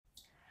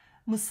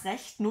Muss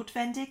Recht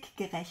notwendig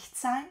gerecht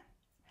sein?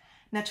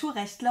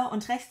 Naturrechtler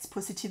und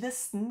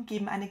Rechtspositivisten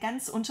geben eine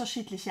ganz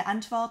unterschiedliche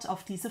Antwort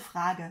auf diese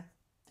Frage.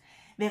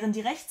 Während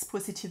die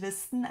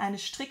Rechtspositivisten eine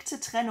strikte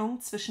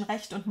Trennung zwischen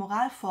Recht und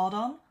Moral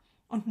fordern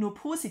und nur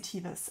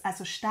positives,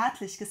 also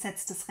staatlich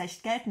gesetztes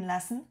Recht gelten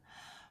lassen,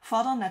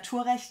 fordern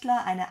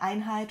Naturrechtler eine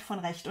Einheit von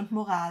Recht und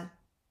Moral.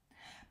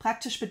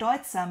 Praktisch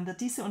bedeutsam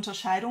wird diese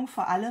Unterscheidung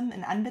vor allem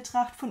in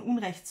Anbetracht von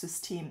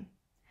Unrechtssystemen.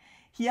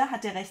 Hier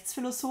hat der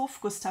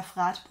Rechtsphilosoph Gustav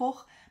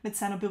Radbruch mit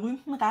seiner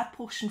berühmten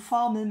Radbruch'schen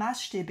Formel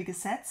Maßstäbe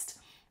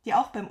gesetzt, die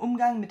auch beim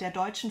Umgang mit der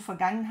deutschen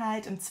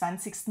Vergangenheit im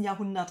 20.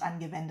 Jahrhundert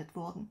angewendet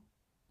wurden.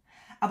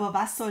 Aber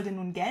was soll denn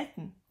nun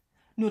gelten?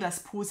 Nur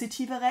das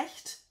positive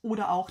Recht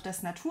oder auch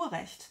das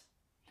Naturrecht?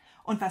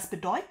 Und was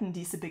bedeuten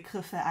diese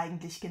Begriffe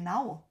eigentlich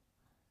genau?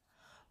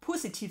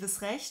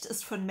 Positives Recht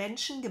ist von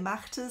Menschen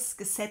gemachtes,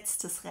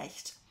 gesetztes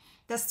Recht,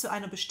 das zu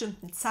einer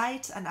bestimmten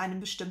Zeit an einem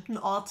bestimmten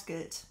Ort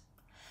gilt.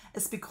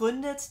 Es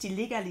begründet die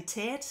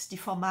Legalität, die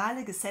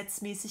formale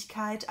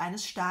Gesetzmäßigkeit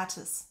eines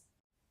Staates.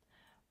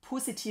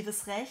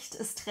 Positives Recht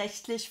ist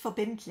rechtlich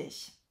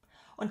verbindlich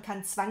und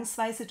kann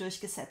zwangsweise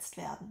durchgesetzt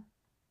werden.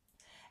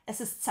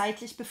 Es ist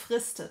zeitlich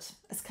befristet,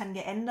 es kann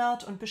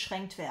geändert und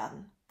beschränkt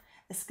werden.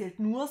 Es gilt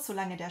nur,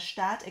 solange der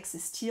Staat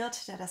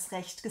existiert, der das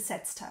Recht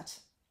gesetzt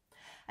hat.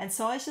 Ein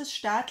solches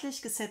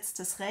staatlich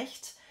gesetztes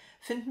Recht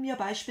finden wir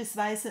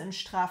beispielsweise im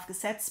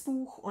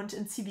Strafgesetzbuch und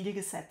in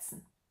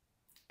Zivilgesetzen.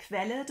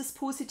 Quelle des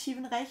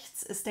positiven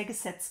Rechts ist der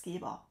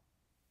Gesetzgeber.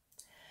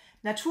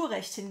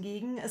 Naturrecht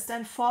hingegen ist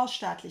ein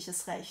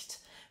vorstaatliches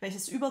Recht,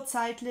 welches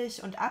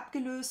überzeitlich und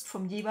abgelöst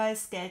vom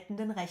jeweils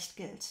geltenden Recht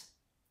gilt.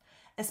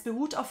 Es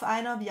beruht auf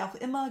einer wie auch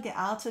immer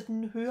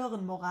gearteten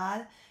höheren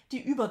Moral, die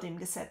über dem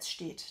Gesetz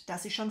steht, da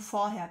sie schon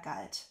vorher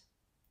galt.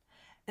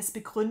 Es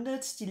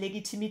begründet die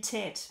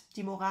Legitimität,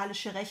 die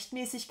moralische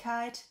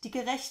Rechtmäßigkeit, die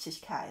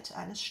Gerechtigkeit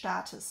eines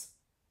Staates.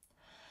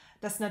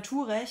 Das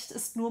Naturrecht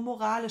ist nur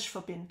moralisch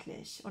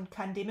verbindlich und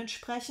kann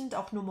dementsprechend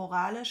auch nur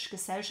moralisch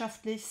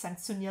gesellschaftlich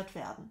sanktioniert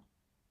werden.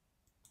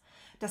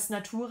 Das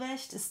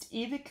Naturrecht ist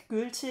ewig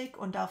gültig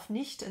und darf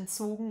nicht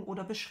entzogen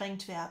oder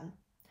beschränkt werden.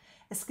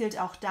 Es gilt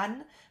auch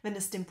dann, wenn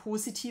es dem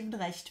positiven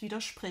Recht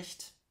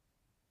widerspricht.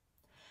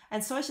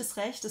 Ein solches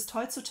Recht ist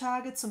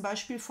heutzutage zum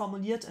Beispiel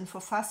formuliert in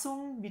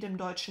Verfassungen wie dem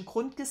deutschen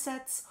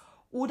Grundgesetz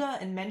oder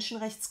in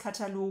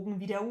Menschenrechtskatalogen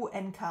wie der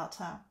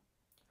UN-Charta.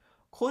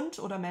 Grund-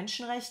 oder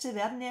Menschenrechte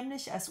werden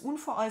nämlich als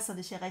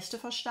unveräußerliche Rechte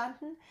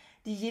verstanden,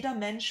 die jeder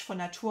Mensch von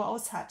Natur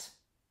aus hat.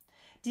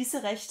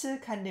 Diese Rechte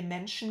kann dem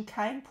Menschen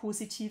kein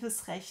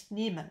positives Recht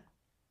nehmen.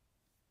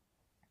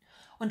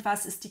 Und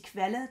was ist die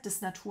Quelle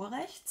des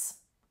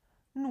Naturrechts?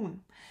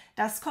 Nun,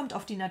 das kommt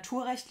auf die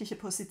naturrechtliche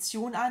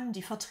Position an,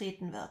 die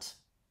vertreten wird.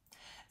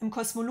 Im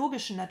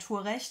kosmologischen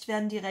Naturrecht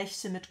werden die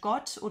Rechte mit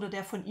Gott oder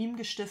der von ihm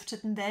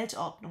gestifteten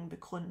Weltordnung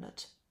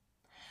begründet.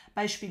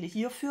 Beispiele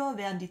hierfür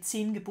wären die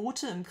 10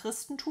 Gebote im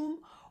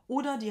Christentum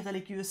oder die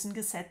religiösen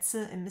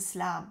Gesetze im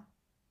Islam.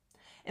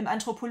 Im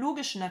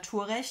anthropologischen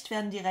Naturrecht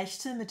werden die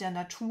Rechte mit der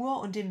Natur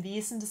und dem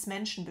Wesen des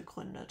Menschen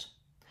begründet.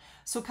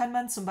 So kann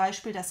man zum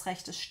Beispiel das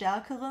Recht des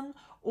Stärkeren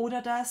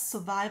oder das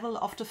Survival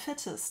of the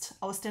Fittest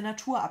aus der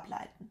Natur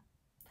ableiten.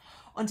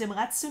 Und im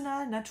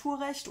rationalen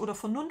Naturrecht oder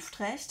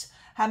Vernunftrecht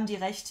haben die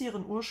Rechte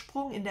ihren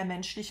Ursprung in der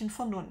menschlichen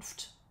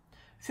Vernunft.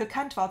 Für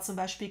Kant war zum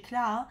Beispiel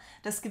klar,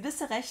 dass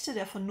gewisse Rechte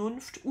der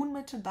Vernunft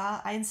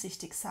unmittelbar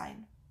einsichtig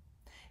seien.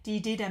 Die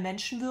Idee der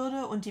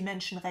Menschenwürde und die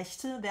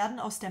Menschenrechte werden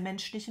aus der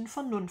menschlichen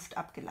Vernunft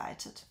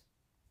abgeleitet.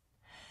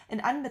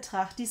 In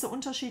Anbetracht dieser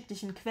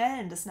unterschiedlichen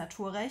Quellen des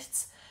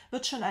Naturrechts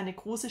wird schon eine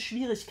große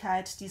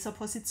Schwierigkeit dieser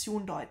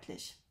Position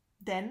deutlich.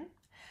 Denn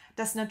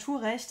das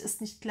Naturrecht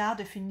ist nicht klar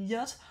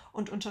definiert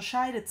und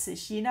unterscheidet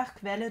sich je nach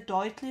Quelle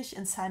deutlich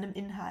in seinem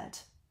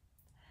Inhalt.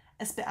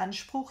 Es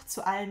beansprucht,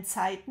 zu allen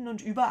Zeiten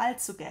und überall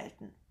zu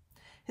gelten.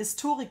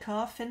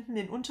 Historiker finden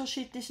in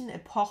unterschiedlichen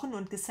Epochen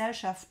und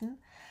Gesellschaften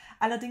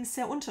allerdings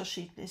sehr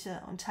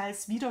unterschiedliche und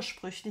teils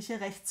widersprüchliche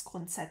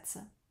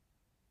Rechtsgrundsätze.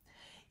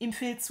 Ihm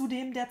fehlt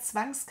zudem der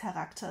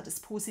Zwangscharakter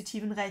des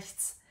positiven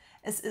Rechts.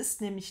 Es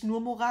ist nämlich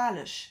nur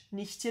moralisch,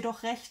 nicht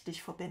jedoch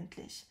rechtlich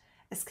verbindlich.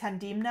 Es kann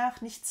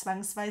demnach nicht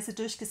zwangsweise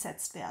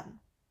durchgesetzt werden.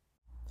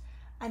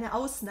 Eine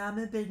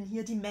Ausnahme bilden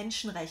hier die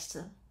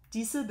Menschenrechte.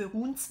 Diese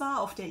beruhen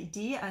zwar auf der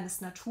Idee eines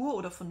Natur-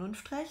 oder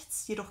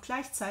Vernunftrechts, jedoch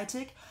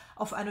gleichzeitig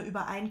auf einer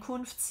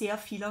Übereinkunft sehr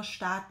vieler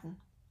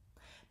Staaten.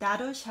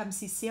 Dadurch haben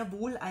sie sehr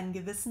wohl einen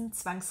gewissen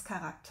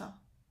Zwangscharakter.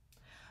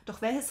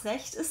 Doch welches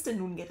Recht ist denn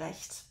nun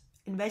gerecht?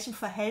 In welchem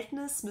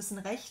Verhältnis müssen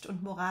Recht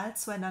und Moral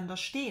zueinander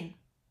stehen?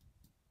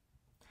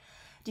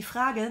 Die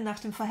Frage nach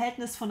dem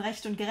Verhältnis von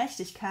Recht und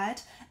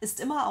Gerechtigkeit ist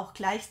immer auch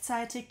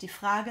gleichzeitig die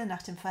Frage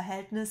nach dem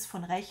Verhältnis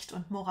von Recht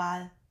und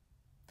Moral.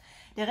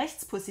 Der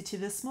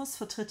Rechtspositivismus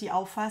vertritt die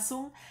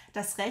Auffassung,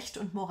 dass Recht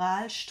und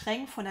Moral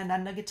streng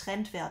voneinander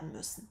getrennt werden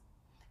müssen.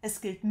 Es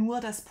gilt nur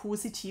das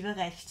positive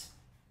Recht.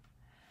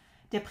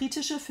 Der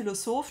britische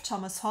Philosoph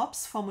Thomas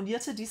Hobbes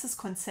formulierte dieses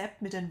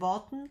Konzept mit den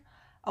Worten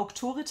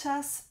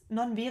Auctoritas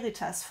non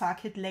veritas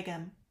facit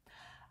legem.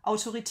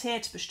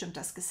 Autorität bestimmt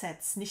das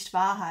Gesetz, nicht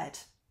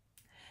Wahrheit.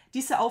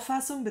 Diese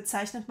Auffassung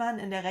bezeichnet man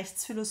in der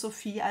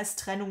Rechtsphilosophie als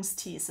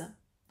Trennungsthese.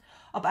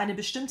 Ob eine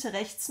bestimmte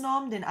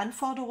Rechtsnorm den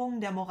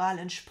Anforderungen der Moral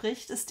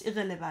entspricht, ist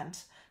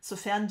irrelevant,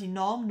 sofern die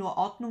Norm nur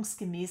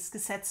ordnungsgemäß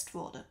gesetzt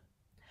wurde.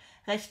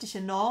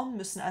 Rechtliche Normen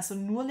müssen also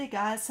nur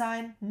legal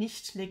sein,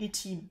 nicht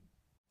legitim.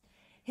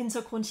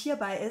 Hintergrund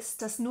hierbei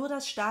ist, dass nur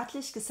das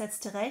staatlich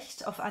gesetzte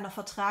Recht auf einer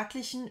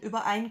vertraglichen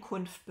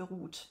Übereinkunft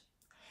beruht.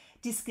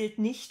 Dies gilt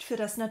nicht für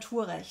das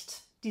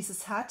Naturrecht.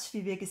 Dieses hat,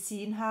 wie wir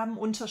gesehen haben,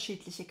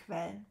 unterschiedliche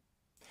Quellen.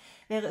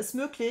 Wäre es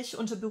möglich,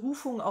 unter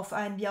Berufung auf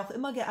ein wie auch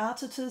immer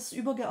geartetes,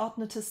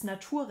 übergeordnetes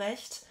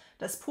Naturrecht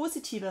das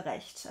positive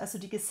Recht, also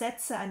die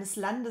Gesetze eines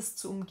Landes,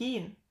 zu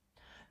umgehen,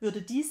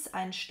 würde dies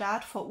einen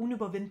Staat vor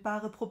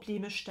unüberwindbare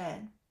Probleme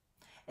stellen.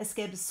 Es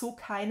gäbe so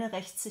keine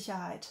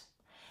Rechtssicherheit.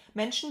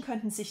 Menschen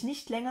könnten sich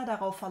nicht länger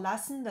darauf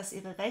verlassen, dass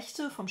ihre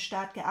Rechte vom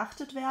Staat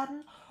geachtet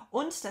werden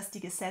und dass die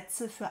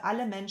Gesetze für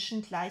alle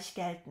Menschen gleich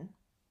gelten.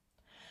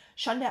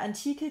 Schon der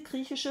antike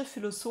griechische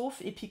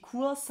Philosoph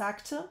Epikur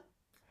sagte: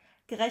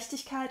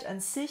 Gerechtigkeit an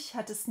sich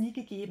hat es nie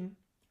gegeben.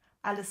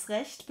 Alles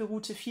Recht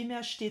beruhte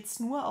vielmehr stets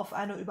nur auf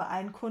einer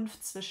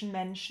Übereinkunft zwischen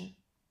Menschen.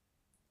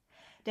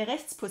 Der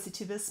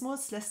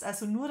Rechtspositivismus lässt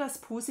also nur das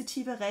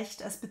positive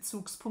Recht als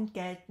Bezugspunkt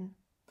gelten.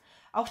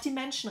 Auch die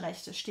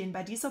Menschenrechte stehen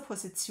bei dieser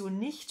Position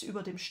nicht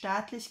über dem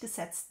staatlich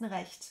gesetzten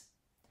Recht.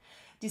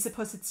 Diese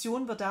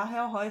Position wird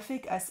daher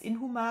häufig als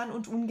inhuman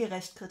und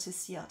ungerecht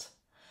kritisiert.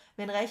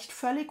 Wenn Recht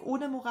völlig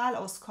ohne Moral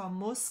auskommen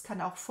muss,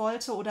 kann auch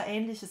Folter oder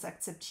Ähnliches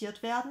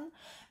akzeptiert werden,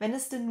 wenn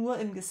es denn nur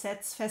im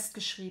Gesetz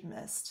festgeschrieben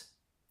ist.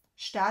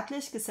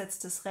 Staatlich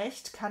gesetztes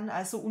Recht kann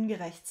also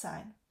ungerecht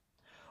sein.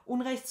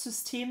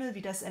 Unrechtssysteme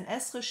wie das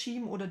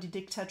NS-Regime oder die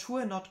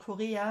Diktatur in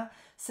Nordkorea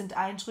sind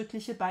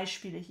eindrückliche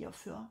Beispiele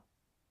hierfür.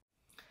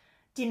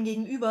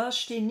 Demgegenüber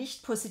stehen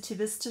nicht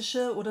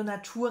positivistische oder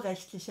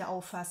naturrechtliche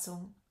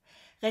Auffassungen.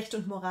 Recht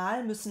und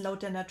Moral müssen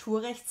laut der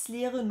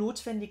Naturrechtslehre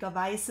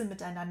notwendigerweise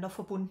miteinander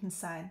verbunden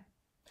sein.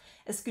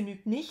 Es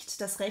genügt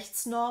nicht, dass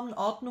Rechtsnormen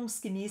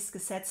ordnungsgemäß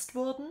gesetzt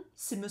wurden,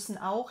 sie müssen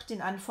auch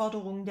den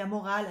Anforderungen der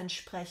Moral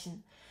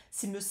entsprechen.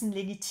 Sie müssen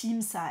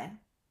legitim sein.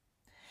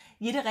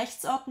 Jede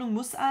Rechtsordnung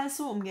muss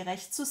also, um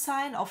gerecht zu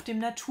sein, auf dem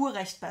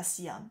Naturrecht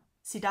basieren.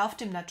 Sie darf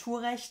dem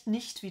Naturrecht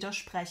nicht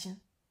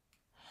widersprechen.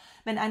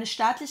 Wenn eine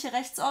staatliche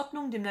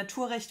Rechtsordnung dem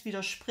Naturrecht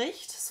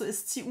widerspricht, so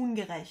ist sie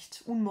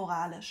ungerecht,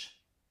 unmoralisch.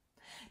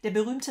 Der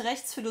berühmte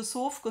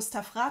Rechtsphilosoph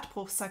Gustav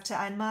Radbruch sagte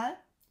einmal: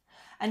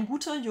 Ein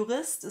guter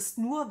Jurist ist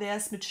nur, wer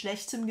es mit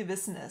schlechtem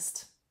Gewissen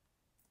ist.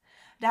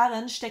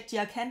 Darin steckt die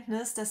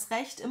Erkenntnis, dass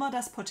Recht immer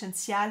das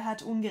Potenzial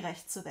hat,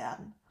 ungerecht zu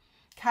werden.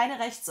 Keine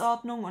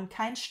Rechtsordnung und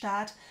kein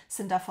Staat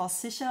sind davor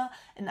sicher,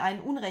 in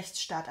einen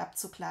Unrechtsstaat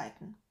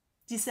abzugleiten.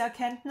 Diese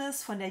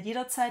Erkenntnis von der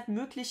jederzeit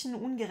möglichen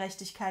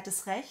Ungerechtigkeit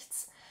des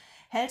Rechts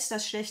hält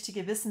das schlechte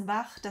Gewissen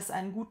wach, das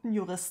einen guten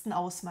Juristen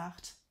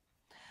ausmacht.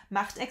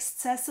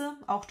 Machtexzesse,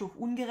 auch durch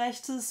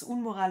ungerechtes,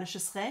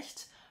 unmoralisches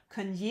Recht,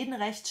 können jeden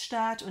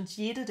Rechtsstaat und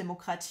jede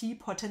Demokratie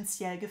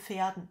potenziell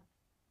gefährden.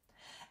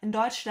 In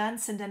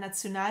Deutschland sind der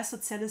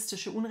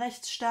nationalsozialistische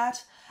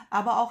Unrechtsstaat,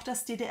 aber auch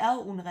das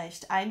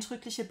DDR-Unrecht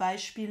eindrückliche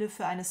Beispiele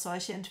für eine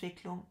solche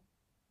Entwicklung.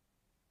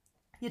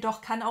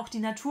 Jedoch kann auch die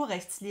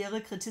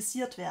Naturrechtslehre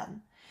kritisiert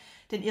werden,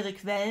 denn ihre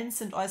Quellen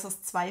sind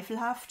äußerst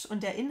zweifelhaft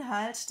und der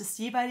Inhalt des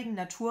jeweiligen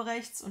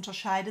Naturrechts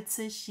unterscheidet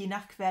sich je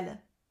nach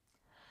Quelle.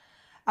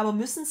 Aber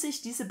müssen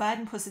sich diese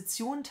beiden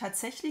Positionen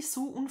tatsächlich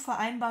so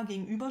unvereinbar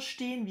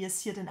gegenüberstehen, wie es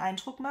hier den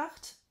Eindruck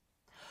macht?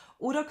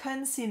 Oder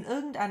können sie in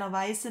irgendeiner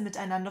Weise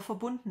miteinander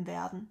verbunden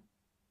werden?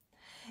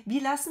 Wie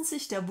lassen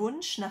sich der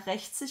Wunsch nach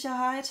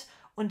Rechtssicherheit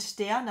und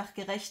der nach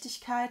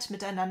Gerechtigkeit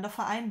miteinander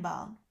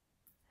vereinbaren?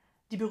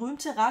 Die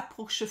berühmte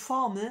Radbruch'sche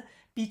Formel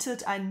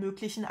bietet einen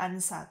möglichen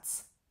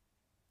Ansatz.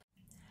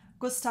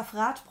 Gustav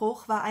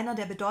Radbruch war einer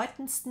der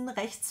bedeutendsten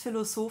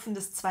Rechtsphilosophen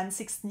des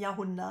 20.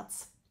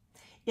 Jahrhunderts.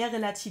 Er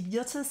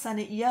relativierte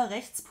seine eher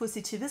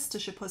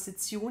rechtspositivistische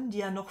Position,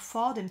 die er noch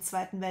vor dem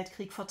Zweiten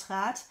Weltkrieg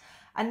vertrat,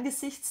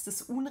 angesichts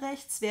des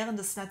Unrechts während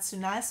des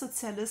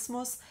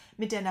Nationalsozialismus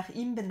mit der nach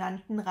ihm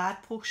benannten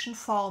Radbruch'schen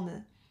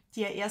Formel,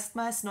 die er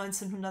erstmals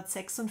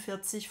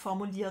 1946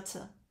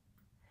 formulierte.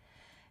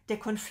 Der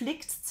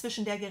Konflikt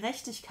zwischen der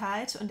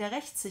Gerechtigkeit und der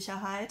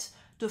Rechtssicherheit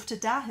dürfte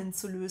dahin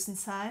zu lösen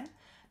sein,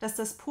 dass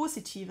das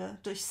positive,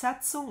 durch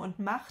Satzung und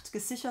Macht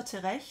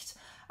gesicherte Recht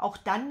auch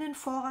dann den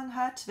Vorrang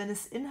hat, wenn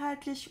es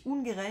inhaltlich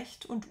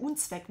ungerecht und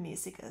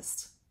unzweckmäßig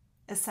ist.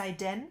 Es sei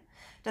denn,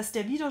 dass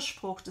der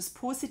Widerspruch des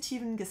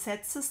positiven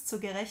Gesetzes zur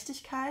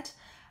Gerechtigkeit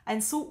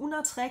ein so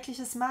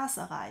unerträgliches Maß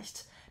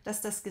erreicht,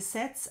 dass das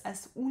Gesetz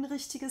als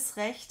unrichtiges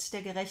Recht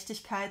der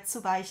Gerechtigkeit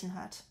zu weichen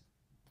hat.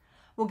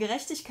 Wo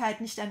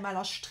Gerechtigkeit nicht einmal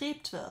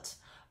erstrebt wird,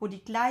 wo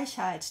die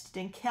Gleichheit, die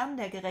den Kern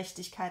der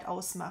Gerechtigkeit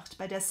ausmacht,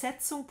 bei der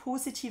Setzung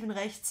positiven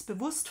Rechts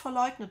bewusst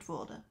verleugnet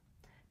wurde,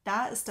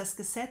 da ist das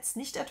Gesetz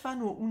nicht etwa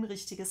nur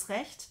unrichtiges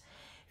Recht,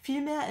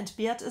 vielmehr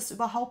entbehrt es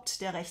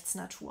überhaupt der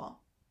Rechtsnatur.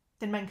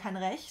 Denn man kann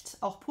Recht,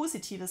 auch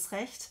positives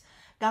Recht,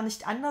 gar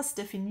nicht anders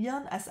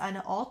definieren als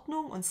eine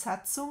Ordnung und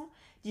Satzung,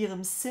 die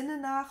ihrem Sinne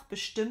nach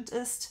bestimmt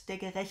ist, der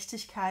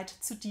Gerechtigkeit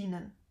zu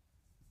dienen.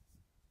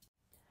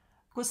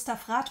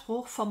 Gustav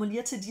Radbruch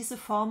formulierte diese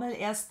Formel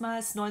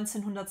erstmals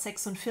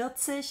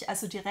 1946,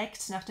 also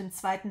direkt nach dem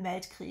Zweiten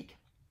Weltkrieg.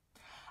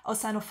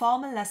 Aus seiner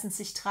Formel lassen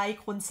sich 3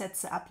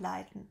 Grundsätze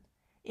ableiten.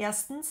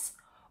 Erstens,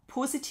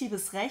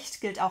 positives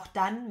Recht gilt auch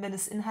dann, wenn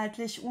es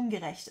inhaltlich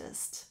ungerecht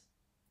ist.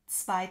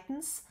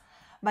 Zweitens,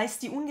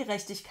 weist die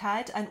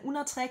Ungerechtigkeit ein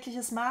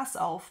unerträgliches Maß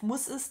auf,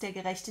 muss es der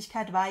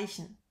Gerechtigkeit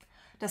weichen.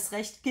 Das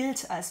Recht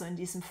gilt also in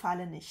diesem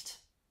Falle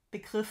nicht.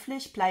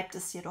 Begrifflich bleibt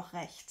es jedoch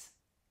Recht.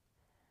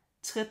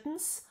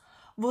 Drittens,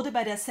 wurde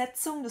bei der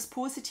Setzung des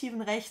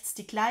positiven Rechts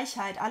die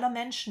Gleichheit aller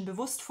Menschen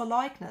bewusst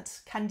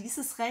verleugnet, kann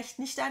dieses Recht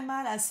nicht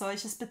einmal als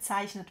solches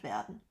bezeichnet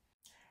werden.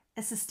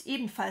 Es ist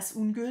ebenfalls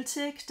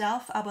ungültig,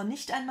 darf aber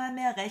nicht einmal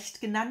mehr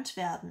Recht genannt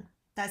werden,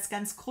 da es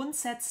ganz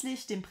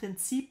grundsätzlich dem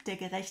Prinzip der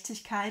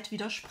Gerechtigkeit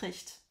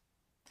widerspricht.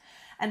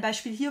 Ein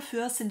Beispiel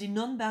hierfür sind die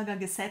Nürnberger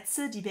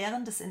Gesetze, die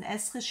während des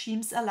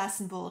NS-Regimes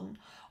erlassen wurden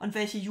und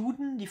welche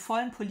Juden die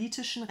vollen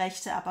politischen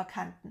Rechte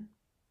aberkannten.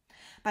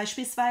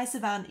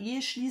 Beispielsweise waren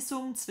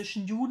Eheschließungen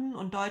zwischen Juden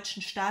und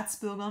deutschen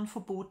Staatsbürgern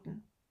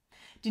verboten.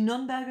 Die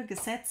Nürnberger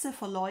Gesetze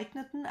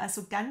verleugneten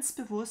also ganz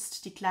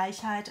bewusst die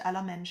Gleichheit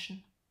aller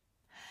Menschen.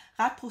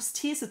 Radbruchs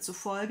These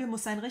zufolge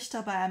muss ein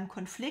Richter bei einem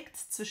Konflikt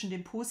zwischen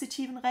dem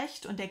positiven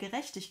Recht und der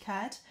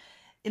Gerechtigkeit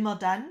immer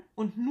dann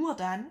und nur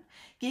dann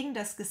gegen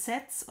das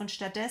Gesetz und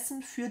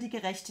stattdessen für die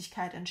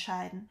Gerechtigkeit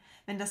entscheiden,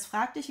 wenn das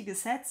fragliche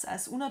Gesetz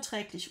als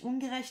unerträglich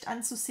ungerecht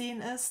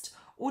anzusehen ist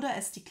oder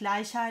es die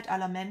Gleichheit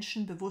aller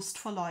Menschen bewusst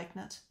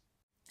verleugnet.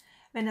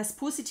 Wenn das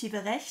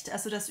positive Recht,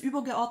 also das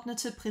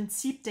übergeordnete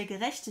Prinzip der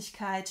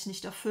Gerechtigkeit,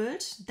 nicht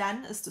erfüllt,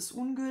 dann ist es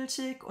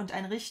ungültig und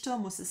ein Richter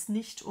muss es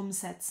nicht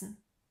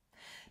umsetzen.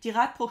 Die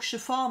Radbruch'sche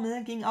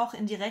Formel ging auch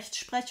in die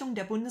Rechtsprechung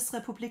der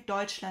Bundesrepublik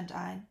Deutschland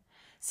ein.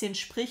 Sie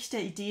entspricht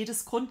der Idee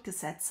des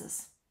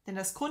Grundgesetzes. Denn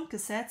das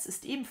Grundgesetz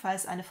ist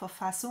ebenfalls eine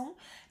Verfassung,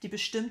 die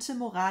bestimmte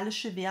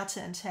moralische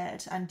Werte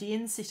enthält, an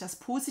denen sich das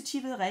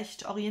positive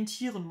Recht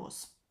orientieren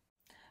muss.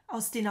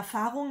 Aus den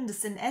Erfahrungen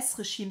des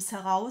NS-Regimes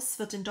heraus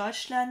wird in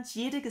Deutschland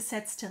jede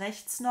gesetzte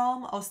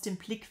Rechtsnorm aus dem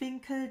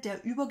Blickwinkel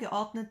der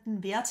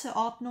übergeordneten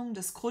Werteordnung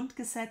des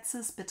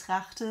Grundgesetzes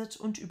betrachtet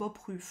und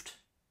überprüft.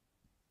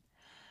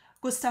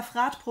 Gustav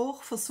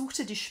Radbruch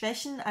versuchte die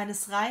Schwächen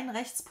eines reinen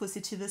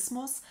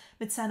Rechtspositivismus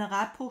mit seiner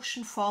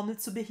Radbruch'schen Formel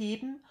zu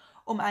beheben,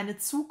 um eine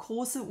zu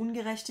große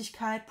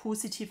Ungerechtigkeit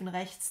positiven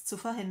Rechts zu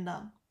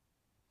verhindern.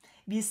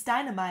 Wie ist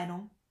deine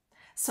Meinung?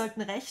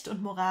 Sollten Recht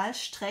und Moral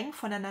streng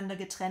voneinander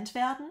getrennt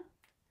werden?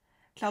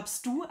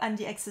 Glaubst du an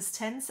die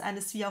Existenz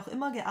eines wie auch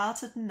immer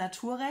gearteten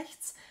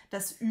Naturrechts,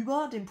 das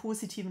über dem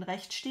positiven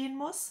Recht stehen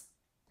muss?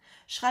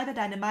 Schreibe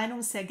deine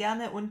Meinung sehr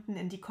gerne unten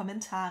in die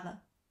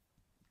Kommentare.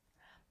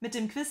 Mit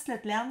dem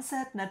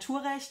Quizlet-Lernset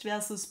Naturrecht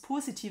versus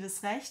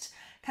positives Recht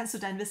kannst du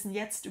dein Wissen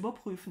jetzt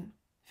überprüfen.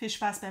 Viel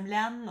Spaß beim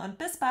Lernen und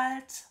bis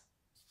bald!